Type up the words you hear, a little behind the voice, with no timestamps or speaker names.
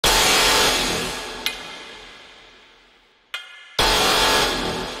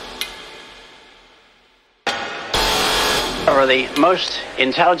However, the most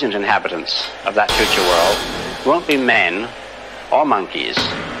intelligent inhabitants of that future world won't be men or monkeys.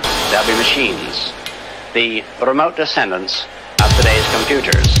 They'll be machines, the remote descendants of today's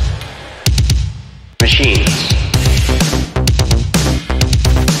computers. Machines.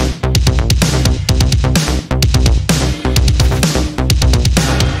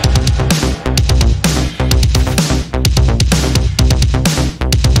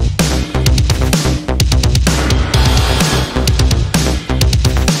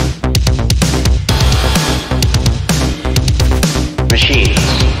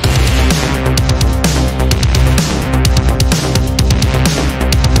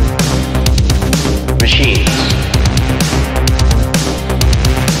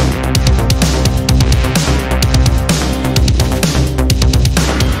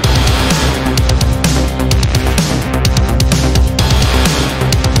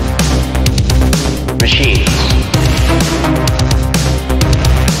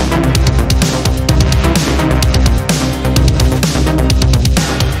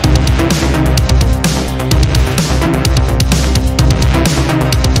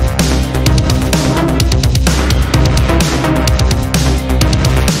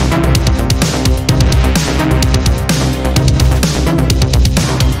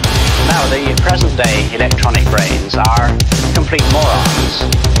 Present-day electronic brains are complete morons,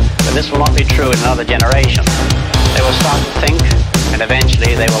 but this will not be true in another generation. They will start to think, and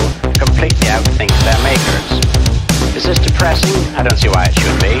eventually they will completely outthink their makers. Is this depressing? I don't see why it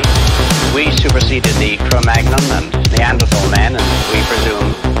should be. We superseded the Cro-Magnon and Neanderthal men, and we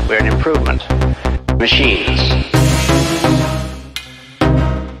presume we're an improvement. Machines.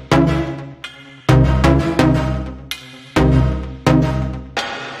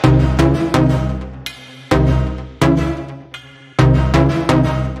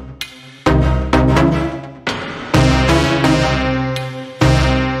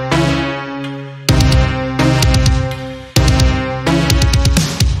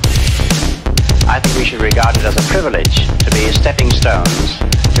 I think we should regard it as a privilege to be stepping stones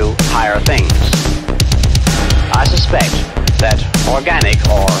to higher things. I suspect that organic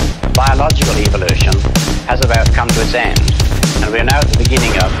or biological evolution has about come to its end, and we are now at the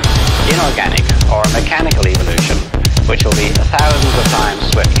beginning of inorganic or mechanical evolution, which will be thousands of times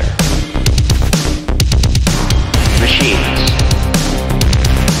swifter. Machines.